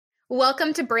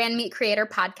Welcome to Brand Meet Creator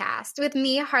Podcast with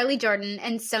me, Harley Jordan,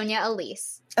 and Sonia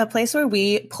Elise. A place where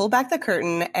we pull back the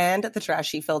curtain and the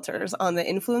trashy filters on the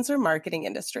influencer marketing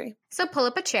industry. So pull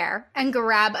up a chair and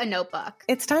grab a notebook.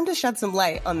 It's time to shed some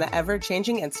light on the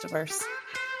ever-changing Instaverse.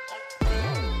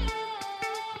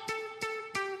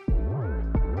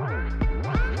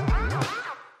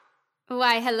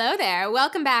 Why, hello there.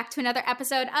 Welcome back to another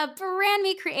episode of Brand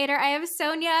Meet Creator. I have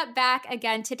Sonia back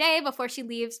again today before she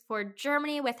leaves for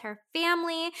Germany with her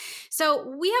family. So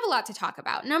we have a lot to talk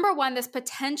about. Number one, this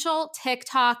potential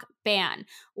TikTok ban.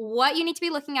 What you need to be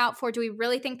looking out for. Do we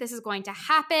really think this is going to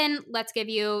happen? Let's give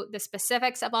you the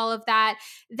specifics of all of that.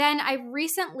 Then I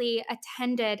recently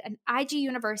attended an IG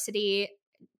University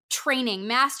training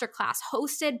masterclass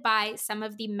hosted by some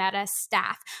of the Meta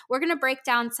staff. We're going to break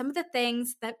down some of the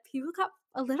things that people got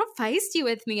a little feisty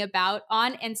with me about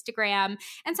on Instagram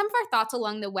and some of our thoughts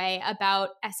along the way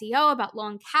about SEO, about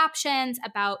long captions,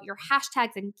 about your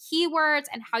hashtags and keywords,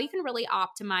 and how you can really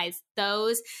optimize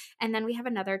those. And then we have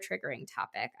another triggering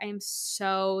topic. I am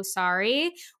so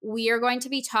sorry. We are going to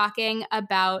be talking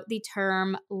about the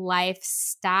term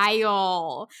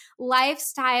lifestyle.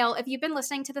 Lifestyle, if you've been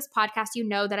listening to this podcast, you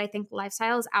know that I think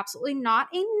lifestyle is absolutely not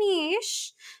a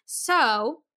niche.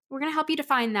 So we're going to help you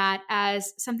define that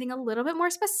as something a little bit more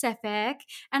specific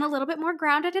and a little bit more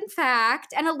grounded in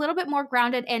fact and a little bit more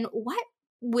grounded in what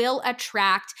will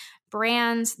attract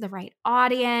brands, the right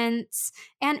audience,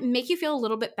 and make you feel a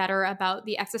little bit better about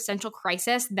the existential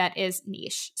crisis that is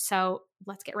niche. So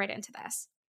let's get right into this.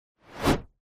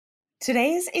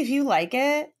 Today's If You Like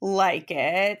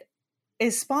It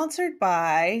is sponsored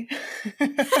by...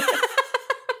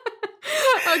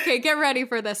 Okay, get ready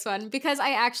for this one because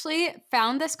I actually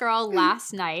found this girl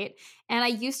last night and I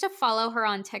used to follow her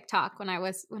on TikTok when I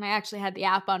actually had the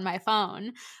app on my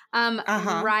phone.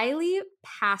 Riley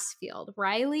Passfield,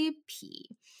 Riley P.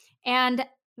 And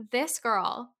this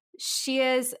girl, she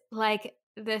is like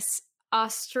this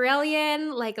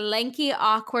Australian, like lanky,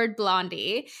 awkward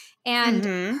blondie. And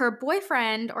her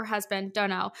boyfriend or husband,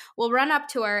 don't know, will run up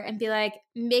to her and be like,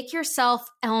 make yourself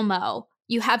Elmo.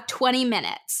 You have 20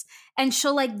 minutes. And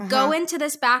she'll go into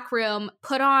this back room,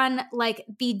 put on like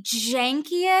the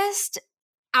jankiest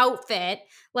outfit,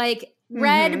 like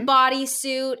red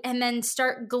bodysuit, and then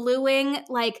start gluing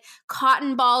like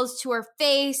cotton balls to her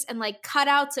face and like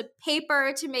cutouts of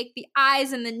paper to make the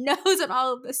eyes and the nose and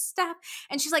all of this stuff.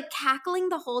 And she's like cackling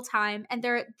the whole time. And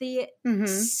they're the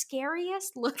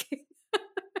scariest looking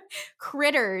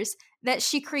critters that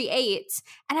she creates.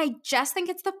 And I just think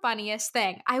it's the funniest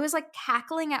thing. I was like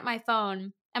cackling at my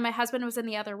phone and my husband was in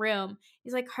the other room.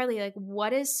 He's like, Harley, like,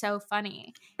 what is so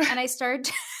funny? And I started,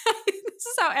 this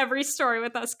is how every story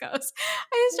with us goes.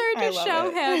 I started to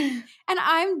show him and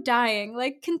I'm dying,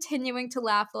 like continuing to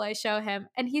laugh while I show him.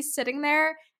 And he's sitting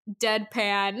there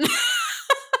deadpan.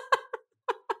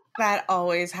 That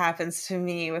always happens to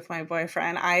me with my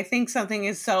boyfriend. I think something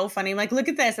is so funny. I'm like, look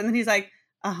at this. And then he's like,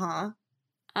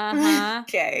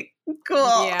 okay,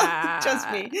 cool. Yeah.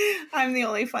 Just me. I'm the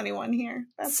only funny one here.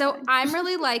 That's so fine. I'm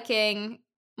really liking,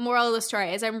 moral of the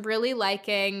story is I'm really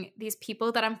liking these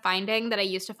people that I'm finding that I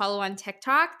used to follow on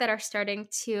TikTok that are starting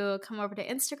to come over to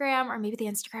Instagram, or maybe the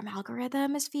Instagram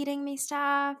algorithm is feeding me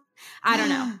stuff. I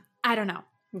don't know.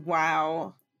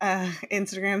 Wow.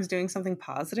 Instagram's doing something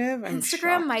positive? I'm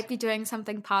Instagram shocked. might be doing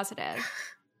something positive.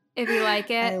 If you like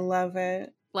it. I love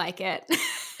it. Like it.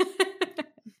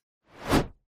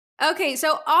 Okay, so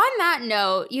on that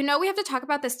note, we have to talk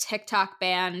about this TikTok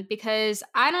ban because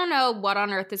I don't know what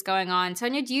on earth is going on.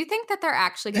 Sonia, do you think that they're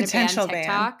actually going to ban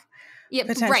TikTok? Yeah,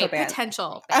 potential ban.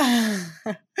 Potential ban.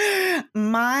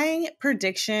 My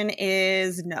prediction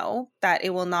is no, that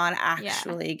it will not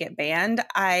actually get banned.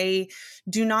 I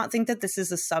do not think that this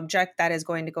is a subject that is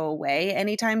going to go away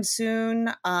anytime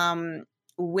soon.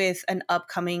 With an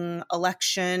upcoming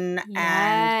election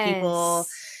and people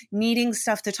needing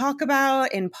stuff to talk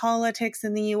about in politics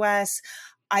in the US,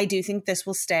 I do think this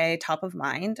will stay top of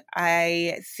mind.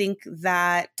 I think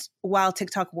that while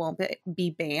TikTok won't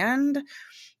be banned,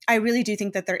 I really do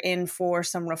think that they're in for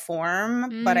some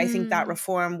reform, but I think that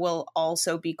reform will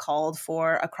also be called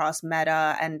for across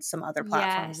Meta and some other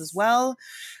platforms as well.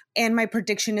 And my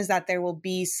prediction is that there will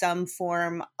be some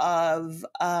form of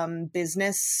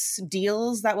business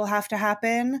deals that will have to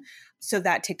happen so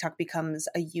that TikTok becomes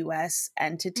a U.S.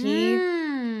 entity.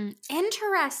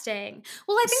 Interesting.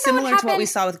 Well, I think similar that would happen to what we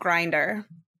saw with Grindr.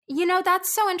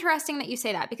 That's so interesting that you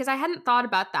say that because I hadn't thought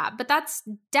about that, but that's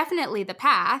definitely the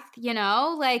path,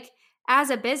 like as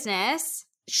a business.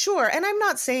 Sure. And I'm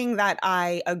not saying that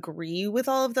I agree with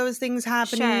all of those things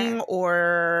happening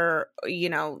or,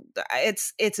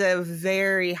 it's a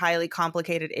very highly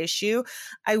complicated issue.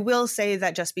 I will say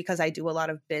that just because I do a lot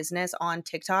of business on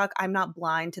TikTok, I'm not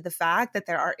blind to the fact that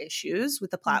there are issues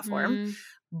with the platform.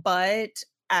 But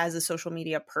as a social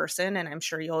media person, and I'm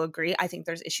sure you'll agree, I think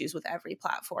there's issues with every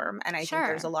platform. And I think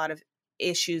there's a lot of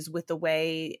issues with the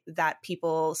way that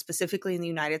people, specifically in the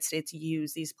United States,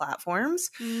 use these platforms.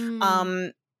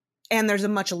 And there's a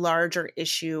much larger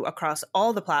issue across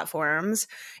all the platforms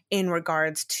in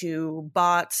regards to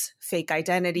bots, fake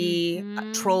identity,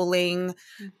 trolling.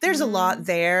 There's a lot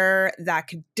there that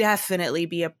could definitely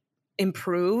be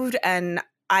improved. And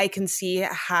I can see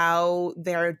how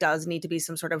there does need to be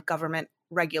some sort of government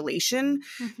regulation.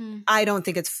 I don't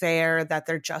think it's fair that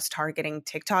they're just targeting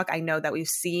TikTok. I know that we've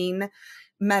seen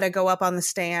Meta go up on the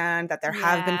stand, that there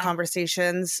have been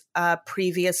conversations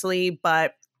previously,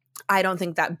 but I don't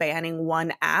think that banning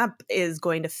one app is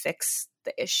going to fix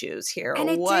the issues here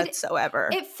whatsoever.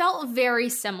 It felt very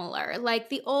similar, like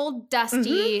the old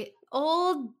dusty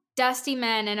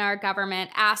men in our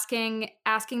government asking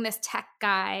this tech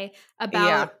guy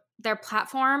about their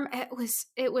platform.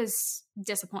 It was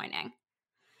disappointing.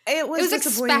 It was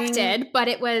expected, but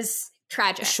it was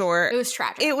tragic. Sure. It was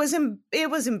tragic. It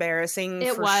was embarrassing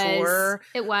sure.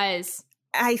 It was.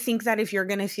 I think that if you're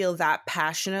going to feel that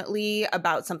passionately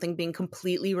about something being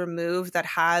completely removed that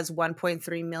has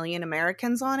 1.3 million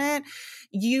Americans on it,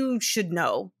 you should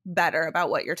know better about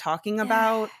what you're talking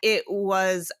about. It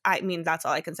was, that's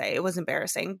all I can say. It was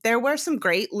embarrassing. There were some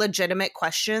great legitimate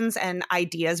questions and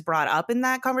ideas brought up in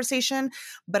that conversation,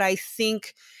 but I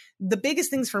think the biggest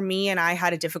things for me, and I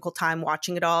had a difficult time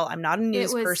watching it all. I'm not a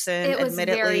news person,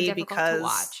 admittedly,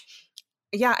 because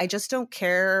I just don't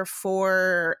care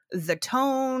for the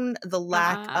tone, the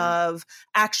lack of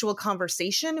actual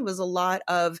conversation. It was a lot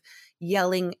of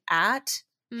yelling at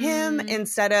him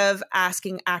instead of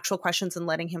asking actual questions and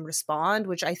letting him respond,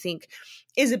 which I think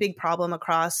is a big problem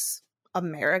across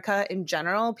America in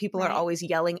general. People are always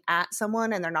yelling at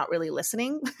someone and they're not really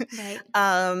listening.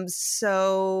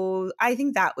 So I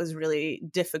think that was really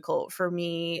difficult for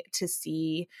me to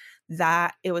see,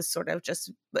 that it was sort of just,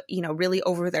 really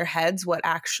over their heads what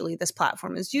actually this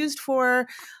platform is used for.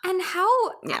 And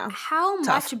how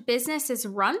much business is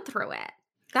run through it.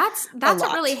 That's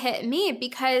what really hit me,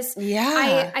 because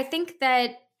I think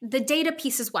that the data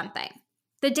piece is one thing.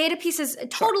 The data piece is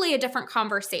totally a different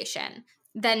conversation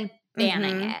than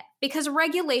banning it, because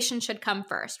regulation should come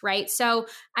first, right? So,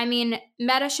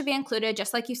 Meta should be included,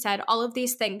 just like you said. All of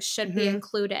these things should be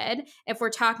included if we're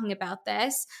talking about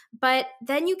this. But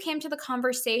then you came to the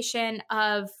conversation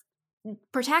of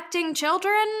protecting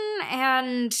children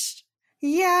and...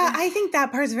 I think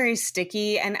that part's very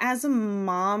sticky. And as a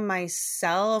mom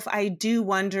myself, I do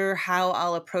wonder how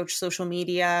I'll approach social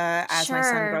media as my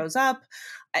son grows up.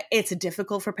 It's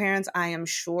difficult for parents, I am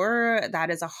sure. That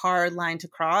is a hard line to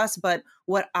cross. But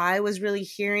what I was really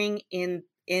hearing in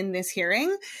this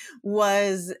hearing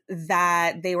was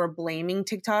that they were blaming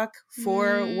TikTok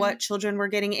for what children were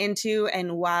getting into.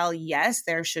 And while, yes,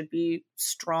 there should be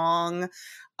strong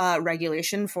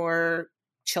regulation for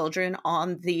children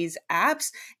on these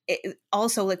apps,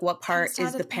 also, like, what part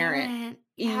is the parent?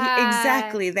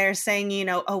 Exactly. They're saying,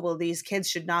 these kids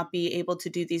should not be able to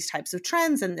do these types of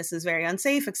trends and this is very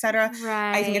unsafe, etc.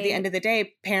 I think at the end of the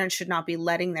day, parents should not be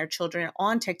letting their children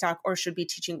on TikTok, or should be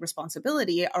teaching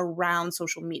responsibility around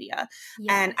social media.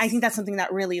 And I think that's something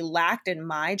that really lacked in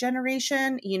my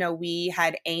generation. We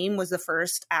had AIM was the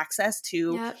first access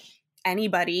to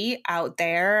anybody out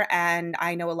there. And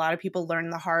I know a lot of people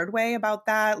learned the hard way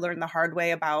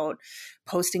about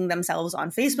posting themselves on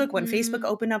Facebook when Facebook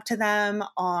opened up to them,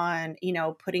 on,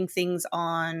 putting things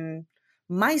on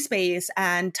MySpace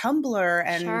and Tumblr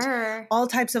and all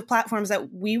types of platforms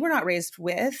that we were not raised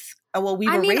with. Well, we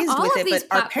were raised with it,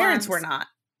 but our parents were not.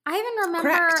 I even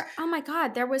remember, oh my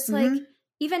God, there was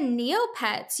even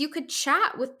Neopets. You could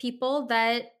chat with people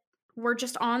that were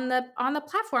just on the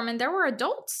platform, and there were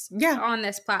adults on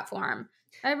this platform.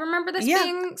 I remember this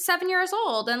being 7 years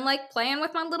old and playing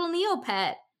with my little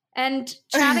Neopet and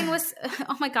chatting with,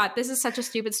 oh my God, this is such a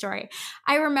stupid story.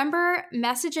 I remember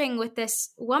messaging with this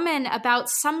woman about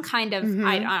some kind of,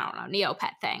 I don't know,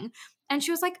 Neopet thing. And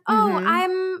she was like, oh,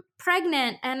 I'm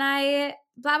pregnant and I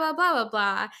blah, blah, blah, blah,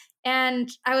 blah. And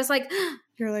I was like,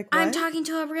 you're like, what? I'm talking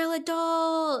to a real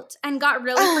adult, and got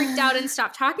really freaked out and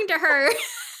stopped talking to her.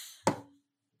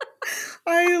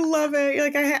 I love it. You're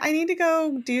like, I need to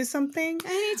go do something.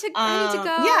 I need to go.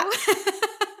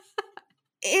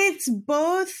 Yeah. It's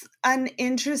both an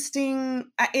interesting,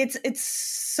 it's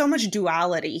so much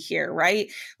duality here,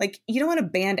 right? Like, you don't want to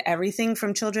ban everything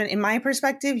from children. In my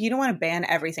perspective, you don't want to ban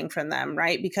everything from them,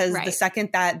 right? Because the second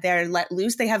that they're let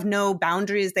loose, they have no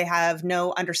boundaries, they have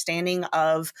no understanding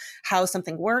of how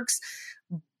something works.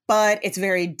 But it's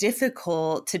very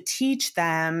difficult to teach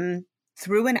them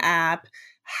through an app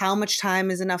how much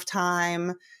time is enough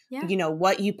time. Yeah. You know,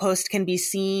 what you post can be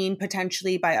seen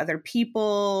potentially by other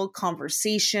people,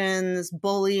 conversations,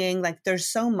 bullying. Like, there's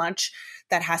so much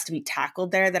that has to be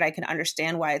tackled there that I can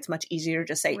understand why it's much easier to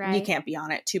just say, you can't be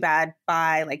on it. Too bad.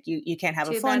 Bye. Like, you can't have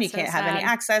a phone. You can't have any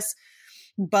access.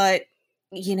 But,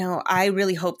 you know, I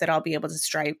really hope that I'll be able to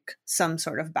strike some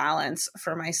sort of balance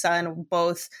for my son,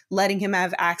 both letting him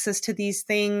have access to these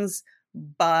things,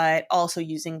 but also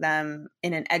using them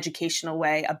in an educational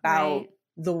way about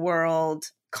the world,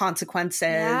 consequences.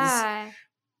 Yeah.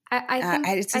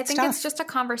 I think tough. it's just a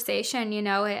conversation, you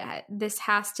know, this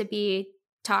has to be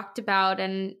talked about.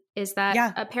 And is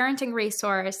that a parenting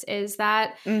resource? Is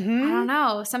that, I don't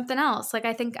know, something else? Like,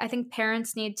 I think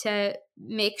parents need to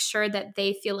make sure that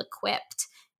they feel equipped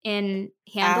in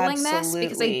handling this,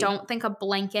 because I don't think a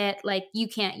blanket, like, you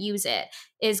can't use it,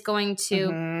 is going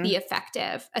to be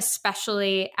effective,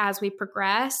 especially as we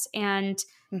progress. And,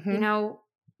 you know,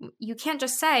 you can't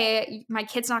just say, my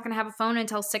kid's not going to have a phone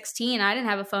until 16. I didn't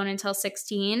have a phone until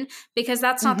 16, because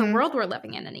that's not the world we're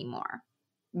living in anymore.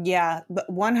 Yeah, but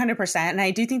 100%. And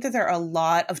I do think that there are a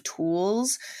lot of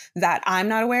tools that I'm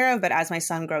not aware of, but as my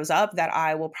son grows up, that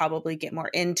I will probably get more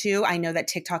into. I know that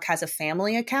TikTok has a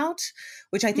family account,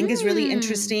 which I think is really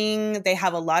interesting. They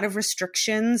have a lot of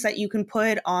restrictions that you can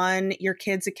put on your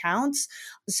kids' accounts.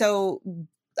 So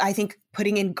I think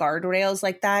putting in guardrails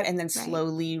like that and then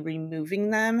slowly removing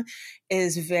them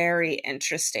is very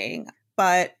interesting.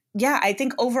 But yeah, I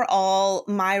think overall,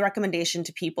 my recommendation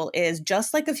to people is,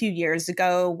 just like a few years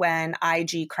ago when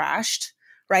IG crashed,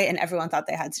 right? And everyone thought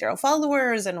they had 0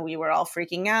 followers and we were all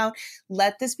freaking out.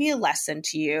 Let this be a lesson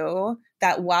to you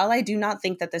that while I do not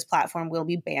think that this platform will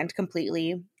be banned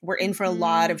completely, we're in for a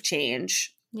lot of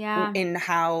change in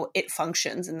how it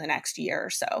functions in the next year or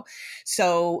so.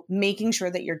 So making sure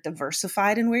that you're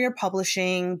diversified in where you're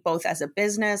publishing, both as a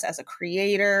business, as a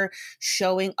creator,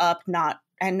 showing up, not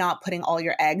putting all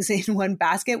your eggs in one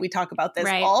basket. We talk about this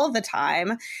all the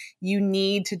time. You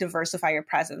need to diversify your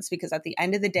presence, because at the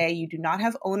end of the day, you do not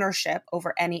have ownership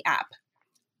over any app.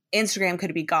 Instagram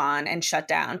could be gone and shut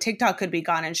down. TikTok could be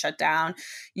gone and shut down.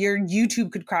 Your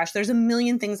YouTube could crash. There's a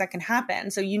million things that can happen.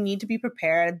 So you need to be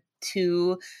prepared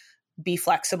to be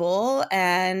flexible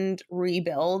and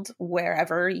rebuild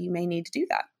wherever you may need to do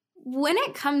that. When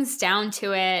it comes down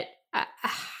to it,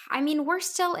 I mean, we're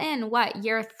still in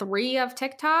year 3 of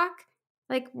TikTok?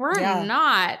 Like, we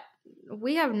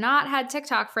have not had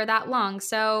TikTok for that long.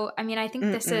 So, I mean, I think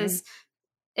this is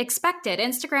expected.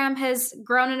 Instagram has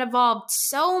grown and evolved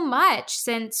so much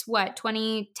since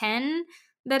 2010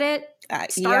 that it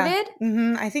started?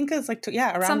 I think it's like,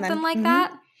 around something then. Like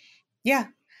that. Yeah.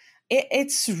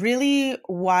 It's really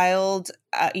wild,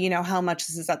 how much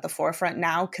this is at the forefront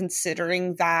now,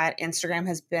 considering that Instagram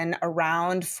has been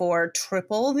around for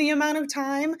triple the amount of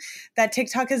time that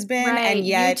TikTok has been. And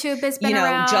yet YouTube has been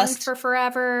around for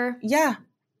forever. Yeah.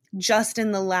 Just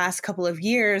in the last couple of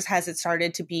years has it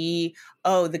started to be,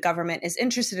 the government is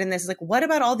interested in this. Like, what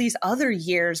about all these other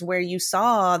years where you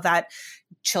saw that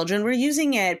children were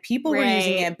using it, people were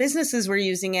using it, businesses were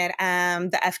using it,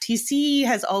 the FTC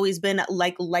has always been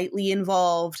like lightly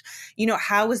involved. You know,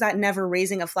 how was that never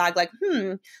raising a flag like,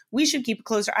 we should keep a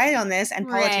closer eye on this, and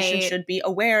politicians should be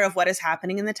aware of what is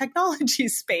happening in the technology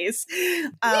space.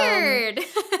 Weird.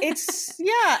 It's, we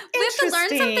have to learn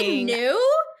something new?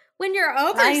 When you're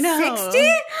over 60?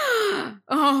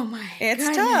 Oh my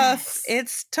goodness.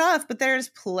 It's tough, but there's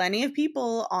plenty of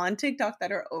people on TikTok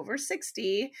that are over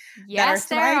 60 that are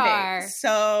thriving. There are.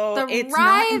 So it's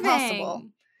not impossible.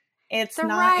 It's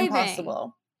not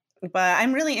impossible. But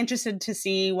I'm really interested to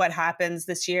see what happens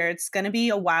this year. It's going to be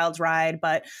a wild ride,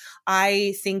 but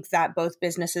I think that both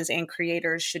businesses and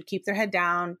creators should keep their head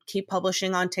down, keep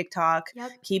publishing on TikTok,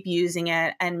 keep using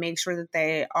it, and make sure that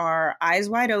they are eyes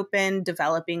wide open,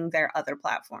 developing their other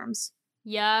platforms.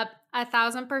 Yep,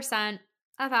 1,000%.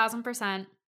 1,000%.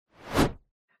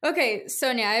 Okay,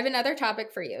 Sonia, I have another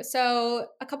topic for you. So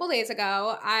a couple days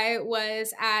ago, I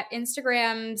was at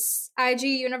Instagram's IG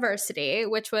University,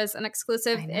 which was an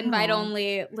exclusive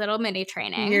invite-only little mini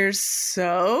training. You're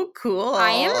so cool.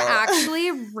 I am actually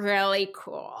really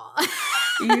cool.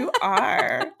 You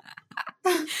are.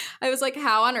 I was like,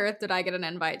 how on earth did I get an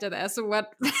invite to this?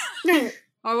 What?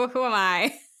 Oh, who am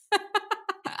I?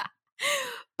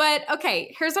 But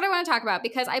okay, here's what I want to talk about,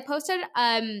 because I posted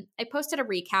a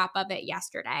recap of it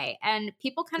yesterday, and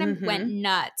people kind of went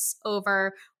nuts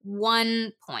over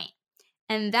one point.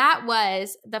 And that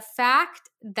was the fact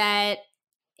that,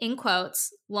 in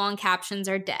quotes, long captions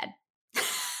are dead.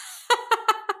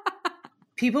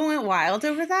 People went wild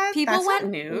over that? People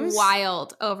went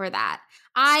wild over that.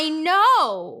 I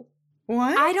know.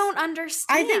 What? I don't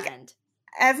understand. I think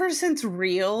ever since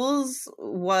Reels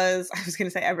was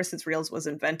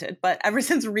invented, but ever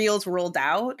since Reels rolled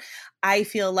out, I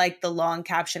feel like the long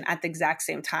caption at the exact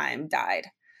same time died.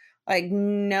 Like,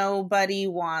 nobody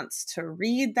wants to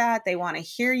read that. They want to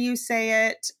hear you say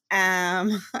it.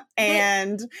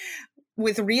 And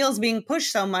with Reels being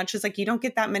pushed so much, it's like you don't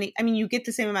get that many. I mean, you get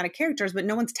the same amount of characters, but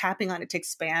no one's tapping on it to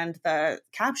expand the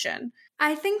caption.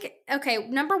 I think, okay,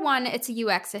 number one, it's a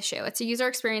UX issue. It's a user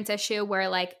experience issue where,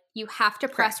 like, you have to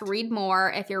press read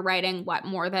more if you're writing,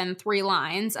 more than 3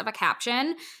 lines of a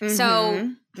caption.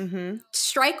 So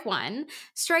strike one.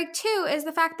 Strike two is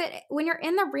the fact that when you're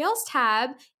in the Reels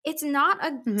tab, it's not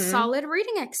a solid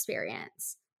reading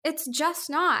experience. It's just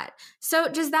not. So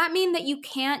does that mean that you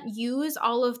can't use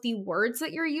all of the words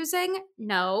that you're using?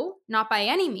 No, not by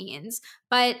any means.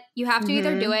 But you have to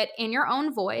either do it in your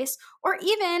own voice, or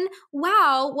even,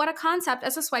 wow, what a concept,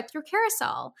 as a swipe through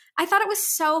carousel. I thought it was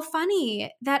so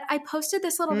funny that I posted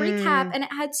this little recap and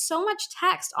it had so much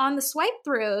text on the swipe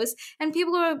throughs, and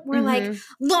people were like,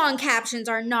 long captions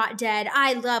are not dead.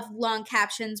 I love long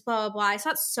captions, blah, blah, blah. I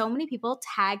saw so many people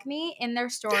tag me in their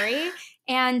story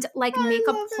and make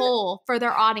a poll for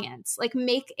their audience,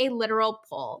 make a literal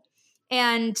poll.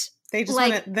 And they just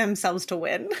want themselves to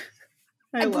win.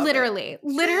 Literally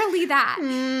that.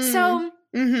 So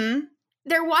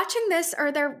they're watching this, or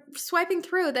they're swiping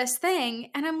through this thing,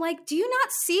 and I'm like, do you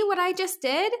not see what I just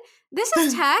did? This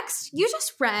is text you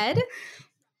just read.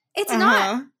 It's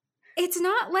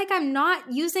not like I'm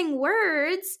not using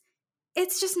words.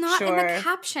 It's just not in the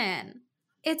caption.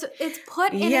 It's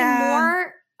put in a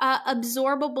more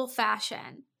absorbable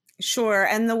fashion. Sure.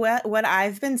 And what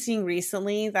I've been seeing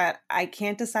recently that I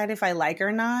can't decide if I like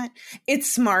or not, it's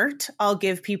smart. I'll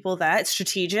give people that. It's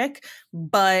strategic.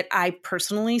 But I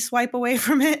personally swipe away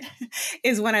from it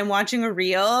is when I'm watching a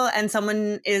reel and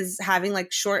someone is having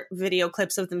short video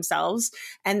clips of themselves,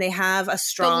 and they have a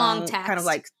strong kind of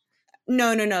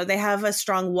No. They have a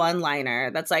strong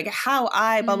one-liner that's like, how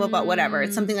I blah, blah, blah, whatever.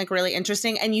 It's something really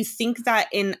interesting. And you think that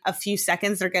in a few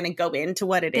seconds they're going to go into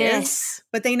what it is,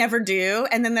 but they never do.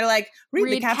 And then they're like,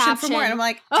 read the caption for more. And I'm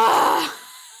like,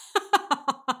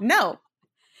 no,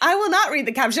 I will not read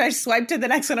the caption. I swipe to the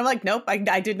next one. I'm like, nope, I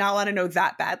did not want to know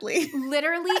that badly.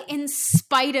 Literally, in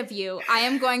spite of you, I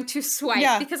am going to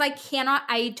swipe because I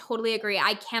totally agree.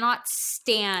 I cannot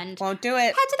stand. Won't do it.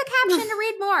 Head to the caption to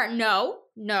read more.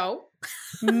 No.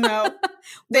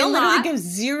 They literally give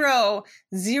zero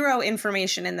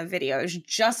information in the video. It's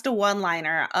just a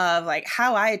one-liner of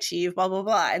how I achieve blah blah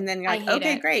blah, and then you're like,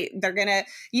 okay, great. They're gonna,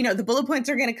 the bullet points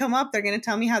are gonna come up. They're gonna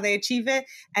tell me how they achieve it,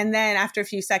 and then after a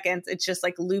few seconds, it just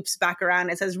loops back around.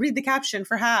 It says, read the caption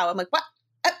for how. I'm like, what?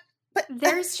 But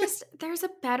there's a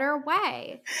better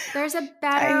way. There's a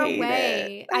better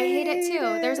way. I hate it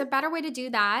too. There's a better way to do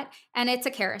that, and it's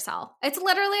a carousel. It's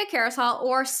literally a carousel,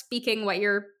 or speaking what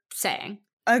you're saying.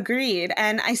 Agreed.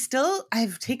 And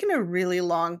I've taken a really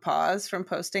long pause from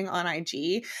posting on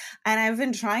IG, and I've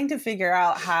been trying to figure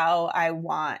out how I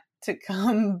want to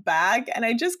come back, and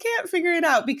I just can't figure it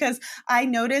out, because I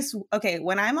notice,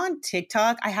 when I'm on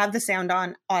TikTok, I have the sound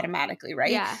on automatically,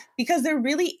 right? Yeah. Because there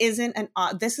really isn't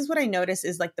this is what I notice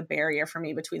is the barrier for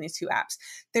me between these two apps.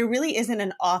 There really isn't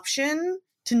an option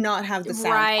to not have the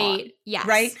sound on. Yes.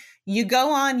 Right? You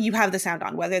go on, you have the sound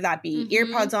on, whether that be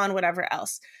earpods on, whatever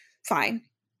else. Fine.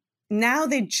 Now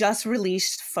they just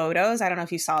released photos. I don't know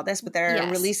if you saw this, but they're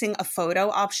releasing a photo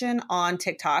option on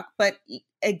TikTok. But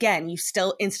again, you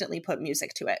still instantly put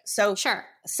music to it. So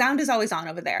sound is always on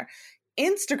over there.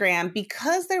 Instagram,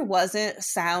 because there wasn't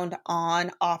sound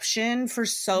on option for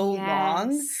so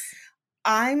long,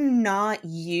 I'm not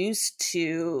used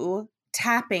to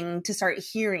tapping to start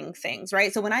hearing things,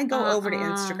 right? So when I go over to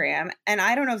Instagram, and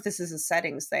I don't know if this is a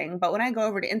settings thing, but when I go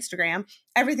over to Instagram,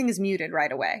 everything is muted right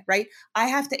away, right? I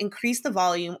have to increase the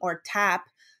volume or tap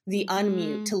the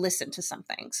unmute to listen to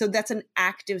something. So that's an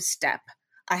active step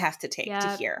I have to take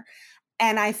to hear.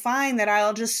 And I find that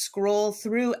I'll just scroll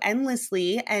through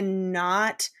endlessly and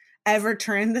not ever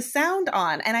turn the sound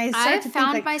on. And I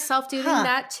found myself doing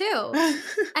that too.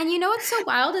 And what's so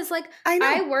wild is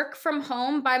I work from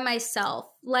home by myself,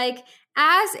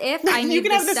 as if I need you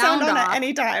can have the sound on at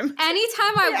any time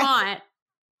I want,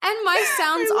 and my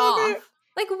sound's off.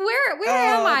 Where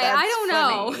am I? I don't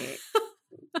know.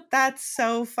 That's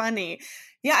so funny.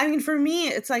 Yeah, I mean, for me,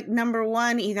 it's like number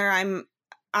one, either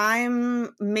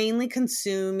I'm mainly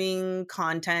consuming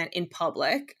content in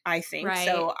public, I think. Right.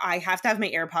 So I have to have my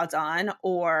AirPods on,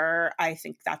 or I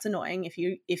think that's annoying if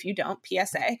you don't,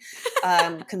 PSA.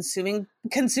 Consuming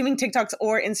TikToks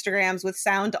or Instagrams with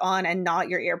sound on and not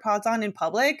your AirPods on in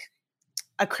public,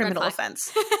 a criminal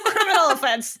offense. Criminal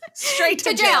offense. Straight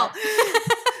to jail.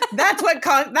 That's what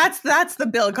that's the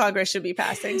bill Congress should be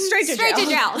passing. Straight to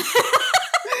jail.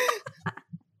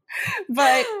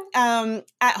 But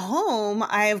at home,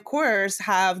 I, of course,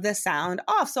 have the sound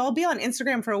off. So I'll be on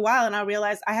Instagram for a while and I'll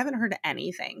realize I haven't heard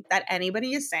anything that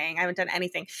anybody is saying. I haven't done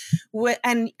anything.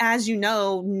 And as you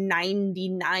know,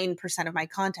 99% of my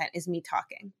content is me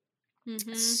talking.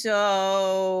 Mm-hmm.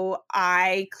 So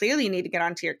I clearly need to get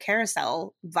onto your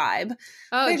carousel vibe.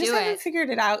 Oh, I just haven't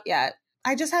figured it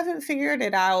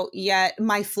out yet.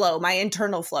 My flow, my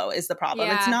internal flow is the problem.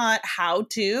 Yeah. It's not how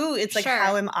to. It's like,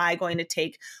 how am I going to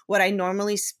take what I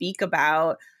normally speak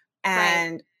about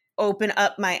and open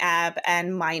up my app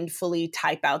and mindfully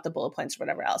type out the bullet points or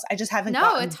whatever else? I just haven't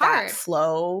gotten that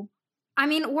flow. I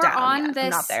mean, we're on yet. this. I'm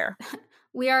not there.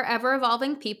 We are ever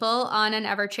evolving people on an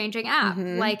ever changing app.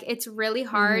 Mm-hmm. Like, it's really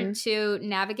hard to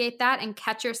navigate that and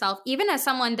catch yourself, even as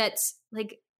someone that's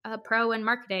like a pro in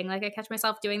marketing. Like, I catch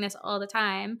myself doing this all the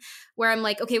time where I'm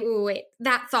like, okay, wait,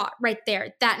 that thought right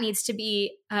there, that needs to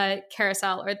be a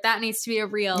carousel or that needs to be a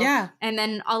reel. Yeah. And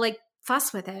then I'll like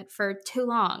fuss with it for too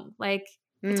long. Like,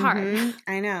 it's hard.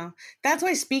 I know. That's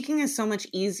why speaking is so much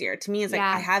easier to me. Is like,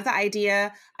 I have the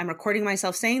idea, I'm recording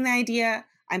myself saying the idea,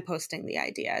 I'm posting the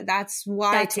idea. That's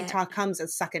why TikTok comes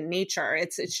as second nature.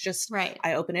 It's just,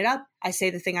 I open it up, I say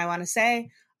the thing I want to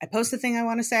say, I post the thing I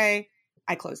want to say,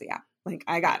 I close the app. Like,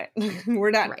 I got it.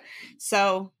 We're done. Right.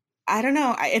 So I don't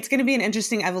know. It's going to be an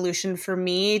interesting evolution for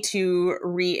me to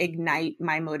reignite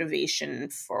my motivation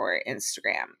for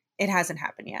Instagram. It hasn't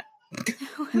happened yet.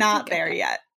 Not there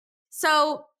yet.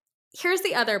 So here's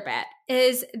the other bit,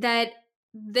 is that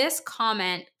this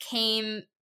comment came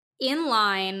in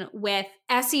line with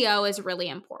SEO is really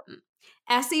important.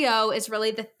 SEO is really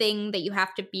the thing that you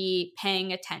have to be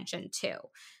paying attention to.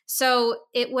 So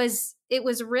it was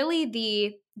really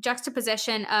the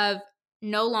juxtaposition of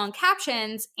no long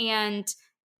captions and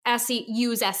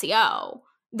use SEO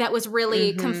that was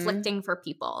really conflicting for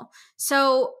people.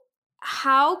 So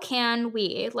how can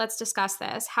we, let's discuss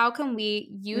this, how can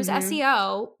we use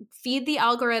SEO, feed the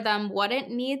algorithm what it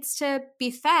needs to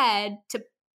be fed to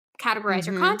categorize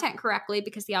your content correctly,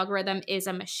 because the algorithm is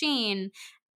a machine,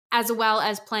 as well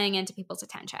as playing into people's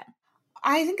attention?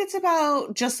 I think it's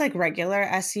about just like regular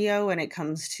SEO when it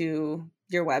comes to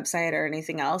your website or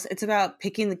anything else. It's about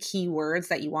picking the keywords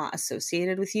that you want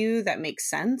associated with you that make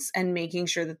sense and making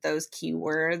sure that those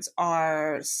keywords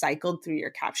are cycled through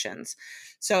your captions.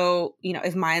 So, you know,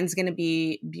 if mine's going to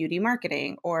be beauty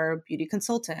marketing or beauty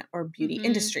consultant or beauty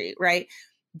industry, right?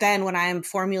 Then when I'm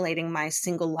formulating my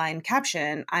single line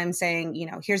caption, I'm saying, you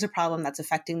know, here's a problem that's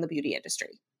affecting the beauty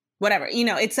industry. Whatever, you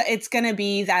know, it's going to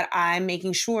be that I'm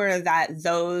making sure that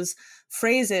those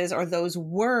phrases or those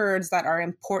words that are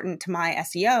important to my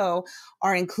SEO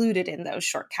are included in those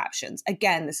short captions.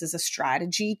 Again, this is a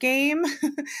strategy game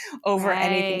over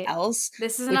anything else.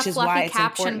 This isn't a fluffy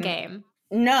caption game.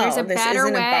 No, there's a better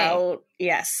way. About,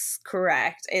 yes,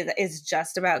 correct. It's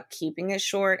just about keeping it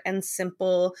short and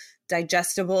simple,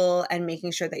 digestible, and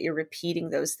making sure that you're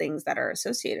repeating those things that are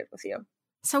associated with you.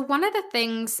 So one of the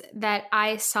things that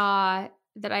I saw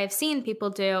that I've seen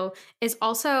people do is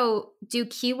also do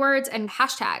keywords and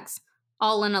hashtags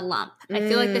all in a lump. I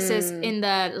feel like this is in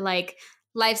the like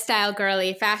lifestyle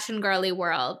girly, fashion girly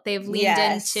world. They've leaned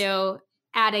into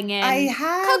adding in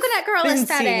coconut girl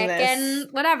aesthetic and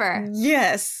whatever.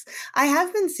 Yes. I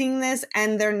have been seeing this,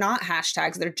 and they're not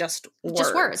hashtags. They're just words.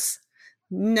 Just words.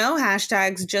 No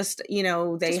hashtags, just, you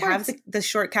know, they have the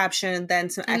short caption,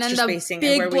 then some and extra then the spacing.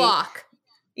 Big and block.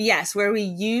 Yes, where we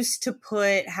used to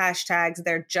put hashtags,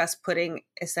 they're just putting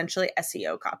essentially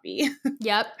SEO copy.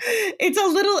 Yep.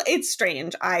 It's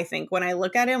strange, I think. When I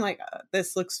look at it, I'm like,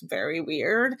 this looks very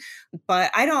weird.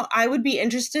 But I would be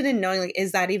interested in knowing, like,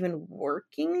 is that even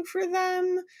working for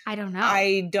them? I don't know.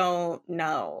 I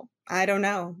don't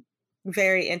know.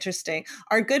 Very interesting.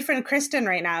 Our good friend Kristen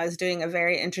right now is doing a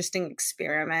very interesting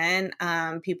experiment.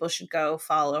 People should go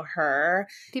follow her.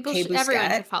 Everyone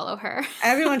should follow her.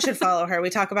 Everyone should follow her.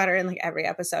 We talk about her in like every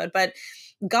episode, but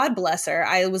God bless her.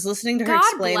 I was listening to her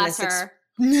explain this.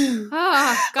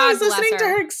 I was listening to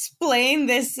her explain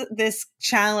this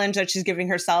challenge that she's giving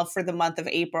herself for the month of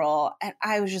April. And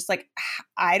I was just like,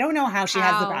 I don't know how she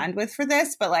has the bandwidth for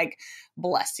this, but like,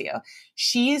 bless you.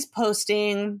 She is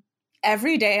posting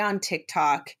every day on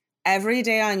TikTok, every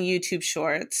day on YouTube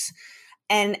Shorts,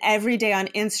 and every day on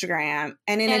Instagram.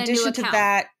 And in addition to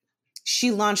that,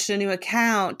 she launched a new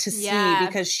account to see,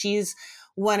 because she's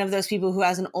one of those people who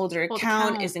has an older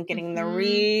account, isn't getting the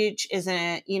reach,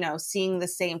 isn't, seeing the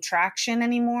same traction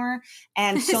anymore.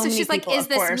 And so many she's people, like, is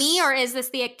this me or is this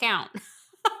the account?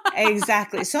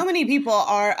 Exactly. So many people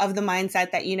are of the mindset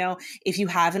that, if you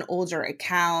have an older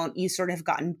account, you sort of have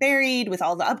gotten buried with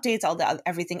all the updates,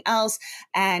 everything else.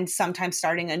 And sometimes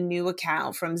starting a new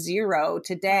account from zero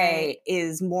today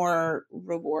is more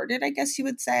rewarded, I guess you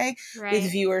would say,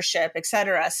 with viewership,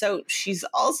 etc. So she's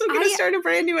also going to start a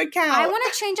brand new account. I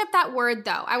want to change up that word,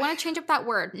 though. I want to change up that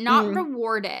word. Not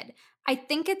rewarded. I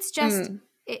think it's just,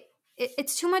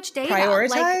 it's too much data.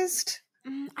 Prioritized?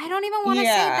 I don't even want to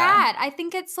say that. I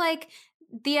think it's like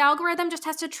the algorithm just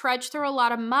has to trudge through a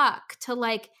lot of muck to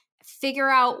like figure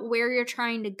out where you're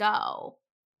trying to go.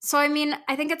 So, I mean,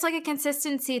 I think it's like a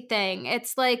consistency thing.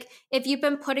 It's like if you've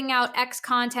been putting out X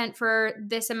content for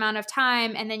this amount of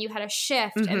time and then you had a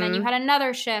shift and then you had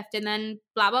another shift and then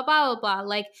blah, blah, blah, blah, blah.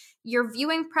 Like your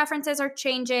viewing preferences are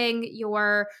changing.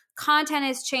 Your content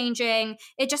is changing.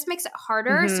 It just makes it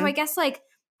harder. So I guess like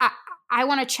I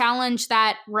want to challenge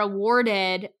that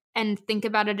rewarded and think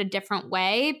about it a different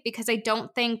way, because I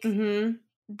don't think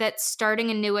that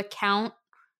starting a new account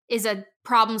is a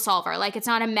problem solver. Like it's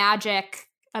not a magic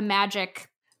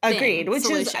Agreed, which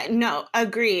solution. is no,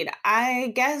 agreed.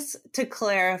 I guess to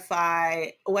clarify,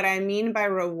 what I mean by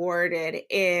rewarded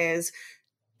is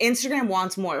Instagram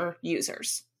wants more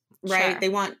users, right? Sure. They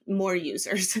want more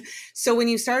users. So when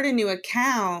you start a new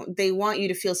account, they want you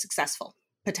to feel successful.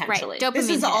 Potentially. Right. This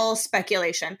is all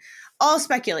speculation.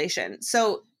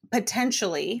 So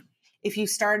potentially, if you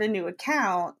start a new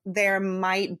account, there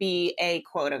might be a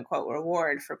quote unquote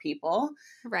reward for people,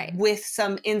 with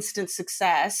some instant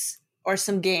success or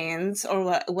some gains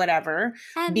or whatever,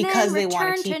 and because they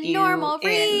want to keep you normal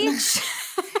in. Reach.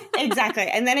 Exactly.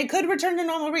 And then it could return to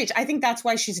normal reach. I think that's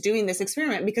why she's doing this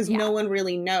experiment, because no one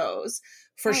really knows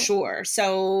for sure.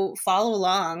 So follow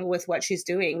along with what she's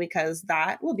doing, because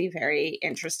that will be very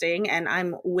interesting. And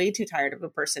I'm way too tired of a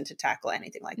person to tackle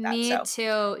anything like that. Me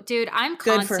too. Dude, I'm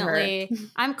constantly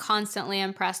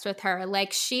impressed with her.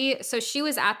 Like she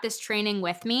was at this training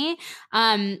with me.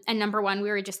 And number one, we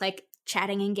were just like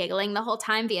chatting and giggling the whole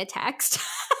time via text.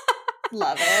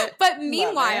 Love it. But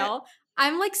meanwhile,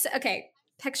 I'm like, okay,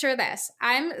 picture this.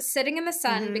 I'm sitting in the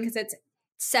sun because it's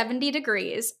 70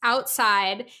 degrees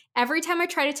outside. Every time I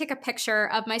try to take a picture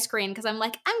of my screen, because I'm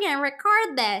like, I'm going to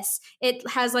record this, it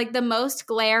has like the most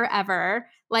glare ever.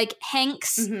 Like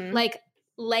Hank's like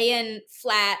laying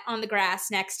flat on the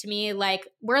grass next to me. Like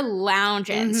we're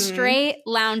lounging, straight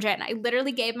lounging. I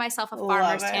literally gave myself a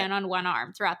farmer's tan on one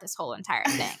arm throughout this whole entire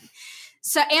thing.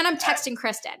 So, and I'm texting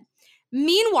Kristen.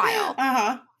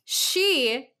 Meanwhile,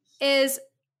 she is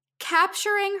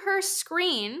capturing her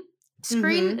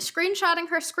screenshotting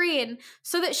her screen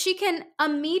so that she can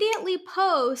immediately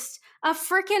post a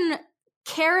freaking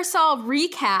carousel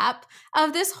recap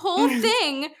of this whole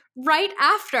thing right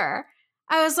after.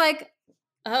 I was like,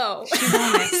 oh, is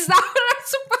that what I'm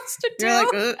supposed to do? You're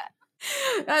like,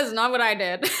 that is not what I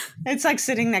did. It's like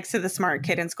sitting next to the smart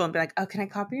kid in school and be like, oh, can I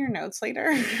copy your notes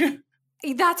later?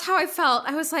 That's how I felt.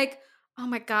 I was like, oh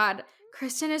my God,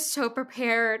 Kristen is so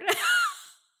prepared.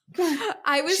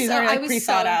 I was so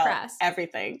impressed.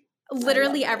 Everything.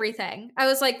 Literally everything. I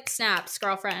was like, snaps,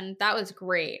 girlfriend. That was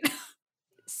great.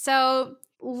 So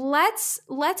let's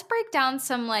break down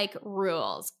some like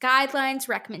rules, guidelines,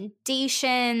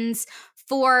 recommendations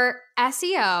for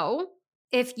SEO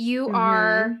if you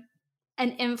are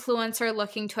an influencer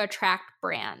looking to attract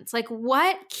brands. Like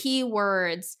what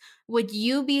keywords would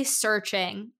you be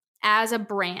searching as a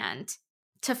brand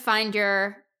to find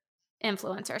your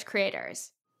influencers,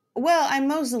 creators? Well, I'm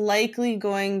most likely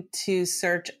going to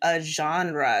search a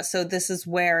genre. So this is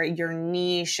where your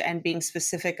niche and being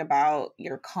specific about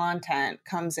your content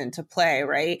comes into play,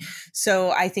 right?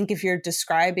 So I think if you're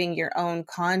describing your own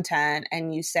content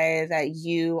and you say that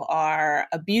you are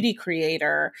a beauty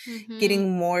creator,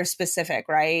 getting more specific,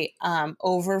 right?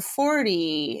 Over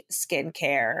 40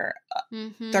 skincare,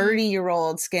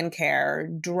 30-year-old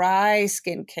skincare, dry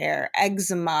skincare,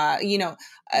 eczema,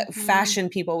 fashion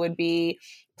people would be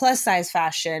plus size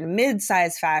fashion, mid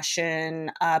size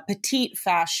fashion, petite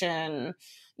fashion,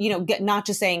 not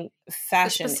just saying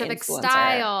fashion, the specific influencer.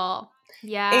 Style.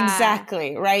 Yeah.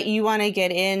 Exactly. Right. You want to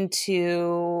get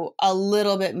into a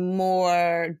little bit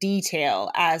more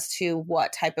detail as to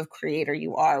what type of creator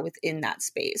you are within that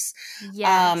space.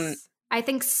 Yes. I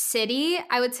think city,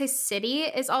 I would say city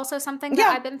is also something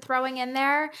that I've been throwing in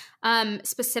there,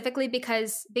 specifically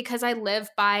because I live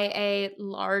by a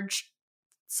large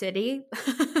city.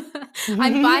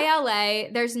 I'm by LA.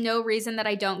 There's no reason that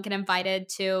I don't get invited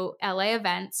to LA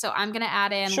events. So I'm going to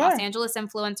add in Los Angeles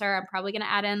influencer. I'm probably going to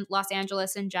add in Los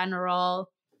Angeles in general.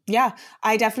 Yeah,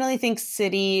 I definitely think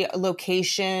city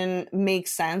location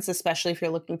makes sense, especially if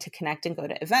you're looking to connect and go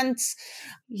to events.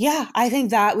 Yeah, I think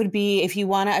that would be, if you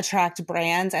want to attract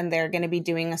brands and they're going to be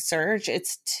doing a search,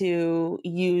 it's to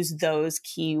use those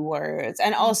keywords.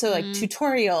 And also like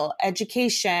tutorial,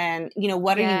 education,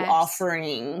 what are you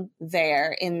offering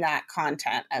there in that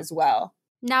content as well?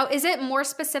 Now, is it more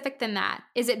specific than that?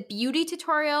 Is it beauty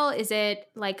tutorial? Is it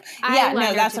like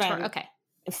eyeliner tutorial? Okay.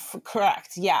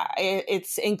 Correct. Yeah.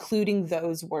 It's including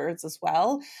those words as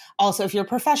well. Also, if you're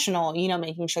professional,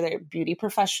 making sure that you're beauty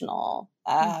professional,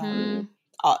 kind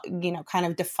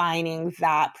of defining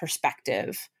that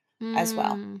perspective as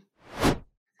well.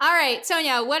 All right,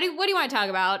 Sonia, what do you want to talk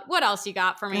about? What else you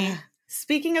got for me?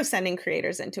 Speaking of sending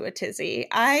creators into a tizzy,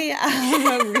 I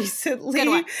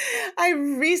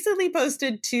recently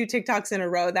posted 2 TikToks in a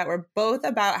row that were both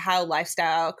about how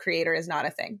lifestyle creator is not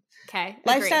a thing. Okay.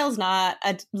 Lifestyle is not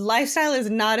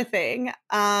a thing.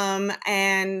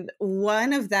 And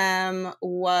one of them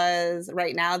was,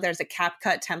 right now there's a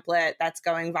CapCut template that's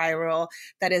going viral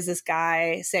that is this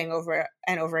guy saying over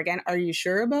and over again, "Are you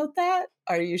sure about that?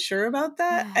 Are you sure about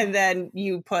that?" And then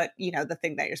you put, the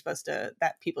thing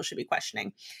that people should be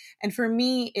questioning. And for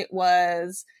me, it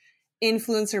was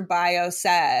influencer bio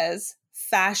says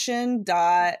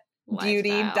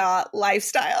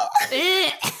fashion.beauty.lifestyle.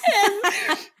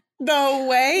 The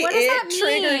way it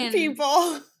triggered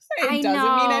people, it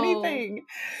doesn't mean anything.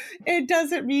 It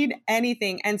doesn't mean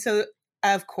anything. And so,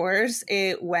 of course,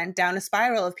 it went down a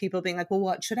spiral of people being like, well,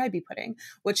 what should I be putting?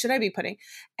 What should I be putting?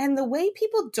 And the way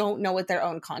people don't know what their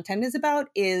own content is about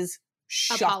is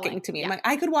shocking to me. Yeah. I'm like,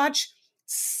 I could watch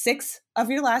 6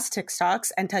 of your last TikToks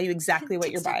and tell you exactly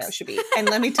what your bio should be. And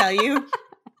let me tell you,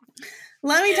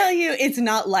 it's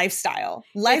not lifestyle.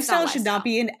 Lifestyle should not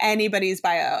be in anybody's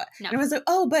bio. No. And I was like,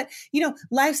 oh, but,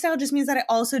 lifestyle just means that I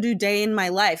also do day in my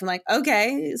life. I'm like,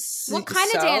 okay. What kind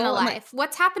of day in the life?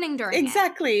 What's happening during it?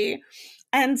 Exactly.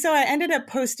 And so I ended up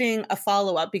posting a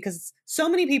follow-up because so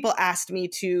many people asked me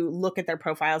to look at their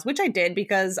profiles, which I did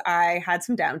because I had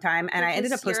some downtime, and I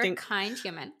ended up posting. You're a kind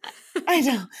human. I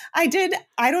know. I did.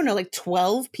 I don't know, like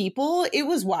 12 people. It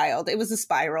was wild. It was a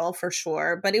spiral for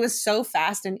sure, but it was so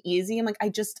fast and easy. I'm like,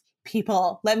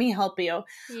 people, let me help you.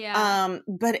 Yeah.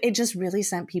 But it just really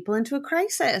sent people into a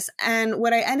crisis. And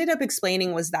what I ended up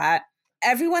explaining was that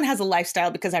everyone has a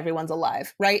lifestyle because everyone's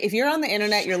alive, right? If you're on the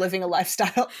internet, you're living a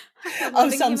lifestyle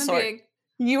of some sort. Being.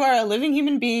 You are a living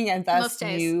human being, and thus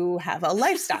you have a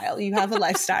lifestyle. You have a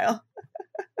lifestyle.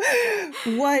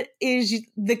 What is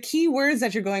the key words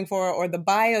that you're going for, or the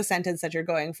bio sentence that you're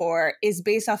going for, is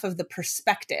based off of the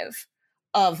perspective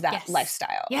of that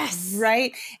lifestyle. Yes.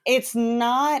 Right? It's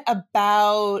not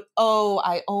about, oh,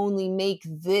 I only make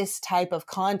this type of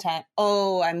content.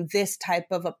 Oh, I'm this type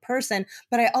of a person,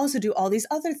 but I also do all these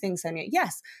other things. And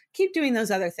yes, keep doing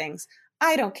those other things.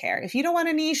 I don't care. If you don't want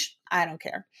a niche, I don't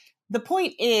care. The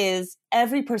point is,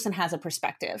 every person has a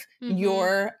perspective. Mm-hmm.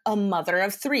 You're a mother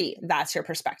of 3. That's your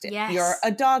perspective. Yes. You're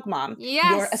a dog mom. Yes.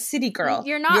 You're a city girl.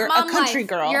 You're not a country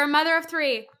girl. You're a mother of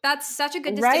 3. That's such a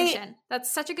good distinction. Right?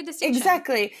 That's such a good distinction.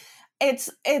 Exactly. It's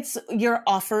you're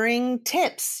offering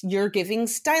tips. You're giving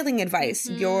styling advice.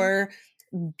 Mm-hmm. You're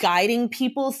guiding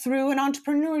people through an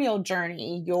entrepreneurial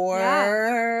journey.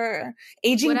 You're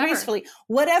aging gracefully.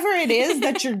 Whatever it is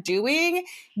that you're doing,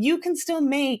 you can still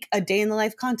make a day in the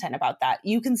life content about that.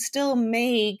 You can still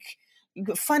make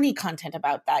funny content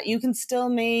about that. You can still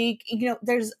make,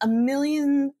 there's a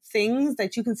million things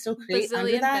that you can still create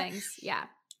under that. Things. Yeah.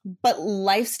 But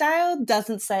lifestyle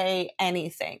doesn't say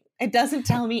anything. It doesn't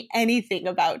tell me anything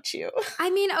about you. I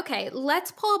mean, okay,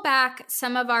 let's pull back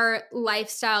some of our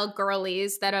lifestyle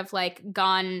girlies that have like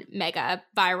gone mega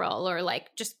viral, or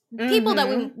like just people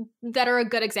that are a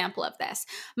good example of this.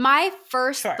 My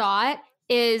first thought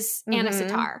is Anna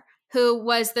Sitar, who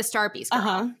was the Starbucks girl.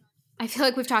 Uh-huh. I feel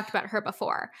like we've talked about her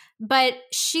before, but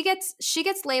she gets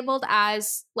labeled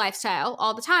as lifestyle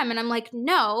all the time. And I'm like,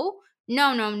 no,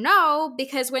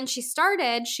 because when she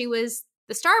started, she was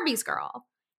the Starbucks girl.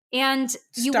 And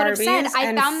you would have said,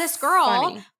 I found this girl.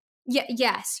 Funny.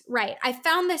 Yes, right. I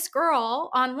found this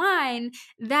girl online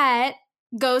that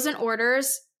goes and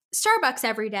orders Starbucks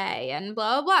every day and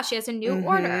blah, blah, blah. She has a new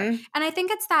order. And I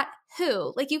think it's that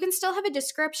who. Like, you can still have a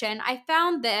description. I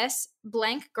found this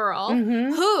blank girl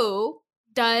who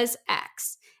does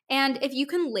X. And if you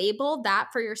can label that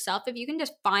for yourself, if you can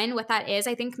just find what that is,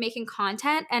 I think making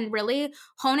content and really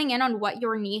honing in on what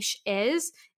your niche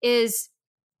is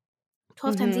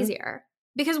 12 times easier.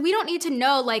 Because we don't need to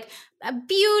know like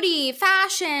beauty,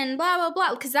 fashion, blah, blah,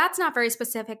 blah, because that's not very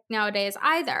specific nowadays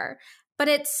either. But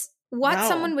it's what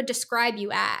someone would describe you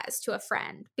as to a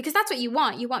friend, because that's what you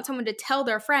want. You want someone to tell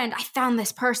their friend, I found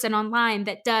this person online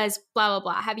that does blah, blah,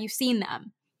 blah. Have you seen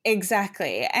them?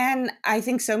 Exactly. And I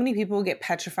think so many people get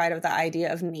petrified of the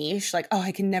idea of niche, like, oh,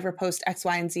 I can never post X,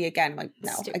 Y, and Z again. Like,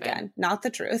 no, Stupid. Again, not the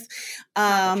truth.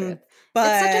 Not the truth. But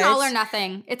it's such an all or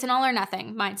nothing. It's an all or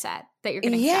nothing mindset that you're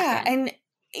getting stuck in. And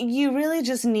you really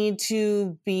just need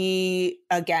to be,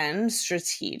 again,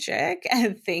 strategic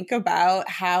and think about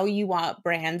how you want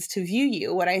brands to view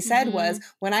you. What I said was,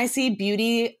 when I see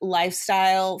beauty,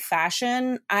 lifestyle,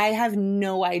 fashion, I have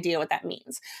no idea what that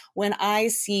means. When I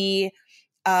see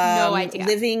no idea.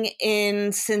 Living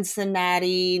in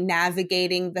Cincinnati,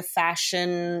 navigating the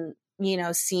fashion,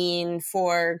 scene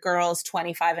for girls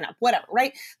 25 and up, whatever,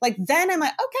 right? Like, then I'm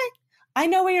like, okay, I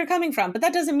know where you're coming from, but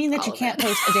that doesn't mean that you can't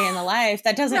post a day in the life.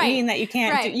 That doesn't mean that you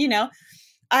can't do,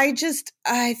 I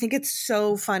think it's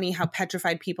so funny how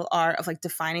petrified people are of like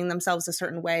defining themselves a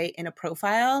certain way in a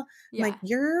profile. Yeah. Like,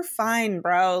 you're fine,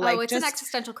 bro. Like, it's an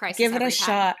existential crisis. Give it a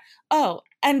shot. Oh,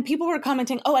 and people were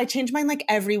commenting, oh, I change mine like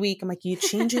every week. I'm like, you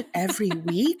change it every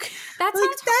week?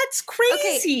 That's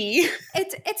crazy. Okay.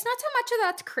 It's not so much of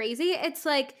that's crazy. It's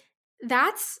like,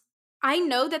 I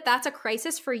know that that's a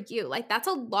crisis for you. Like, that's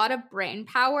a lot of brain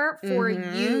power for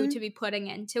you to be putting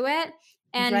into it.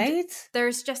 And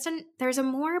there's a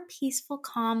more peaceful,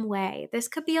 calm way. This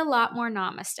could be a lot more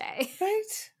namaste.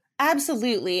 Right.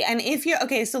 Absolutely. And if you're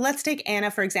okay, so let's take Anna,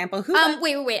 for example.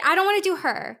 Wait. I don't want to do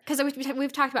her because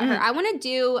we've talked about her. I want to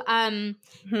do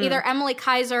either Emilie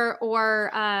Kiser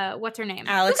or what's her name?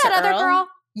 Alex Who's that Earl? Other girl?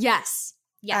 Yes.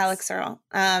 Alex Earl.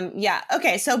 Yeah.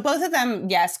 Okay. So both of them,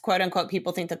 yes, quote unquote,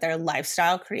 people think that they're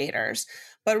lifestyle creators,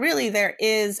 but really there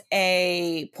is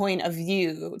a point of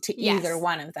view to either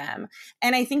one of them.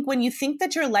 And I think when you think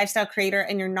that you're a lifestyle creator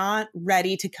and you're not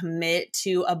ready to commit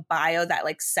to a bio that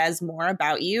like says more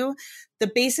about you, the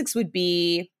basics would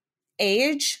be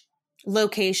age,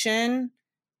 location,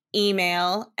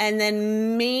 email, and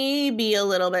then maybe a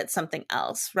little bit something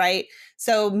else, right?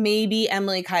 So maybe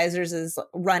Emilie Kiser's is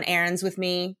run errands with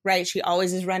me, right? She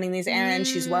always is running these errands.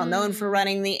 She's well known for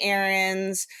running the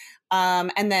errands.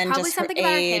 And then probably just her something age,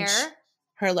 about her hair,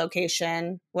 her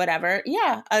location, whatever.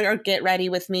 Yeah. Or get ready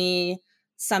with me,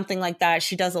 something like that.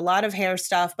 She does a lot of hair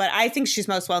stuff, but I think she's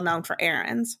most well known for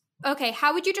errands. Okay.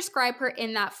 How would you describe her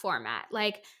in that format?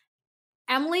 Like,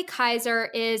 Emilie Kiser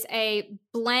is a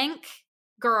blank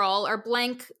girl or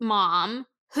blank mom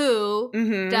who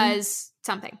does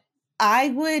something. I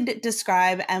would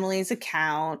describe Emilie's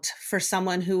account for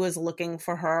someone who was looking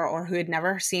for her or who had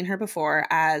never seen her before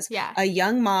as a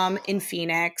young mom in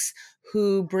Phoenix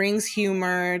who brings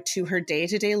humor to her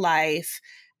day-to-day life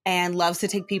and loves to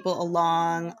take people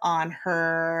along on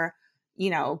her,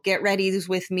 get ready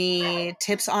with me,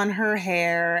 tips on her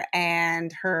hair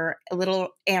and her little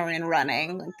errand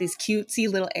running, like these cutesy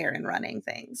little errand running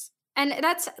things. And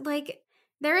that's like,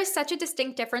 there is such a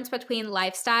distinct difference between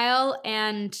lifestyle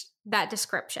and that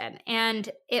description. And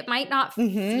it might not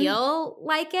feel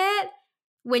like it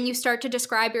when you start to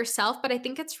describe yourself, but I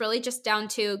think it's really just down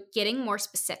to getting more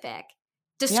specific.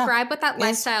 Describe what that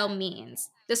lifestyle means.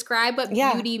 Describe what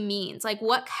beauty means. Like,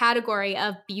 what category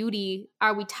of beauty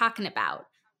are we talking about?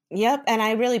 Yep. And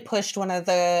I really pushed one of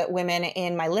the women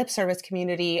in my lip service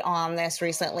community on this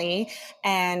recently.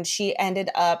 And she ended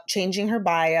up changing her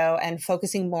bio and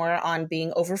focusing more on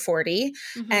being over 40.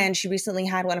 And she recently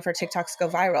had one of her TikToks go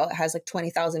viral. It has like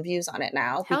 20,000 views on it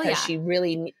now because she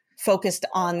really focused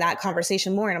on that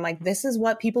conversation more. And I'm like, this is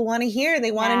what people want to hear.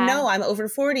 They want to know I'm over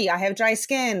 40. I have dry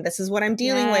skin. This is what I'm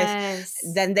dealing with.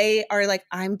 Then they are like,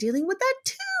 I'm dealing with that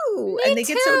too. Me and they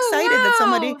too. get so excited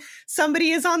that somebody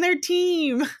is on their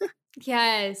team.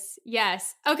 Yes.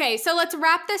 Okay. So let's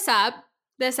wrap this up,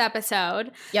 this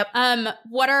episode. Yep.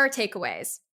 What are our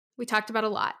takeaways? We talked about a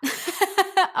lot.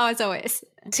 As always.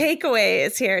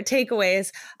 Takeaways here.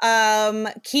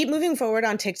 Keep moving forward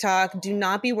on TikTok. Do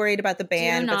not be worried about the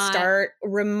ban, but start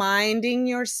reminding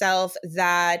yourself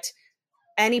that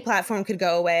any platform could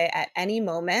go away at any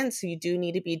moment. So you do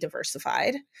need to be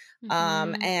diversified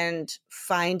and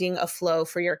finding a flow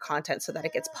for your content so that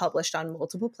it gets published on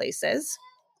multiple places.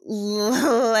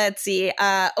 Let's see.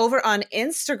 Over on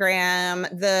Instagram,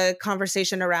 the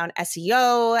conversation around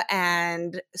SEO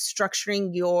and structuring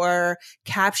your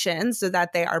captions so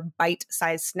that they are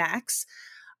bite-sized snacks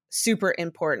super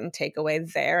important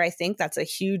takeaway there. I think that's a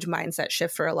huge mindset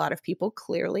shift for a lot of people.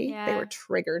 Clearly, they were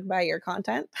triggered by your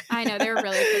content. I know, they were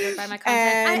really triggered by my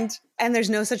content. And there's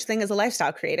no such thing as a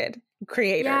lifestyle creator.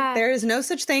 Yeah. There is no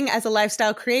such thing as a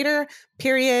lifestyle creator,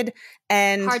 period.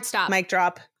 And hard stop. Mic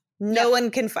drop. No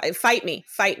one can fight me.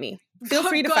 Feel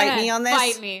free to fight me on this.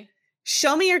 Fight me.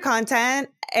 Show me your content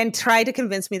and try to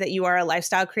convince me that you are a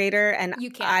lifestyle creator, and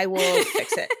I will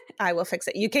fix it. I will fix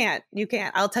it. You can't.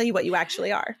 I'll tell you what you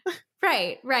actually are.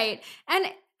 Right. And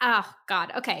oh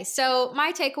God. Okay. So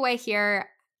my takeaway here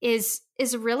is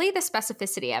really the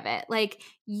specificity of it. Like,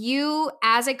 you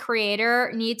as a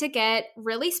creator need to get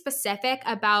really specific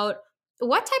about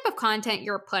what type of content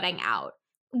you're putting out.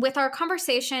 With our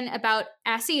conversation about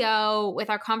SEO, with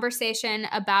our conversation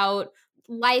about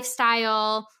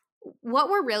lifestyle, what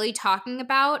we're really talking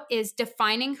about is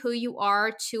defining who you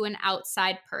are to an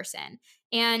outside person.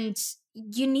 And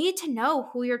you need to know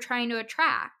who you're trying to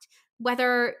attract.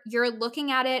 Whether you're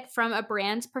looking at it from a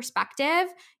brand's perspective,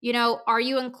 are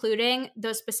you including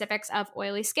those specifics of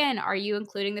oily skin? Are you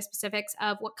including the specifics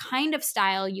of what kind of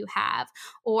style you have,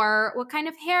 or what kind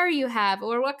of hair you have,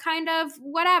 or what kind of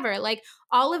whatever? Like,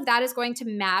 all of that is going to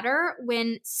matter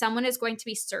when someone is going to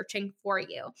be searching for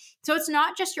you. So it's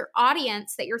not just your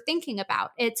audience that you're thinking about.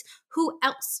 It's who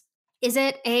else. Is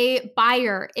it a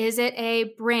buyer? Is it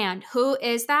a brand? Who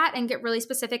is that? And get really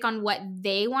specific on what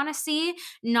they want to see,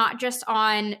 not just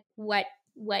on what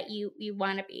you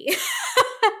want to be.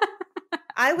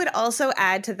 I would also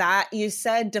add to that, you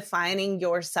said defining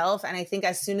yourself. And I think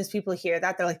as soon as people hear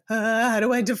that, they're like, how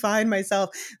do I define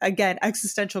myself? Again,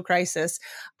 existential crisis.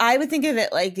 I would think of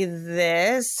it like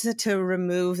this to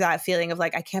remove that feeling of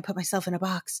like, I can't put myself in a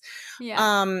box.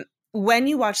 Yeah. When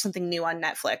you watch something new on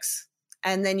Netflix,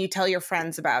 and then you tell your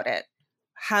friends about it,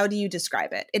 how do you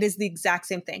describe it? It is the exact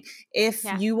same thing. If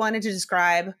you wanted to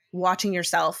describe watching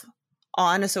yourself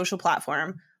on a social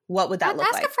platform, what would that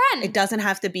look like? Ask a friend. It doesn't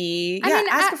have to be,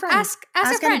 ask a friend. Ask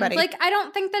a friend. Anybody. Like, I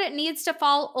don't think that it needs to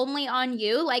fall only on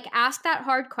you. Like, ask that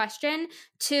hard question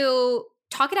to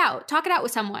talk it out. Talk it out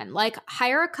with someone. Like,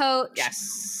 hire a coach.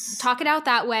 Yes. Talk it out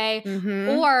that way.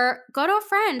 Mm-hmm. Or go to a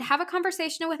friend. Have a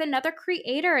conversation with another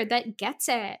creator that gets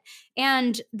it.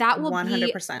 And that will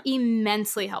 100%. Be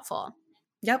immensely helpful.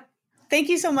 Yep. Thank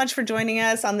you so much for joining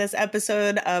us on this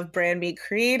episode of Brand Meet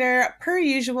Creator. Per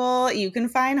usual, you can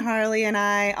find Harley and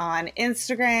I on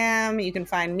Instagram. You can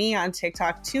find me on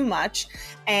TikTok too much.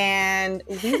 And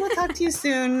we will talk to you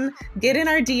soon. Get in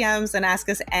our DMs and ask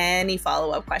us any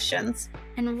follow-up questions.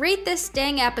 And rate this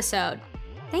dang episode.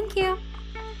 Thank you.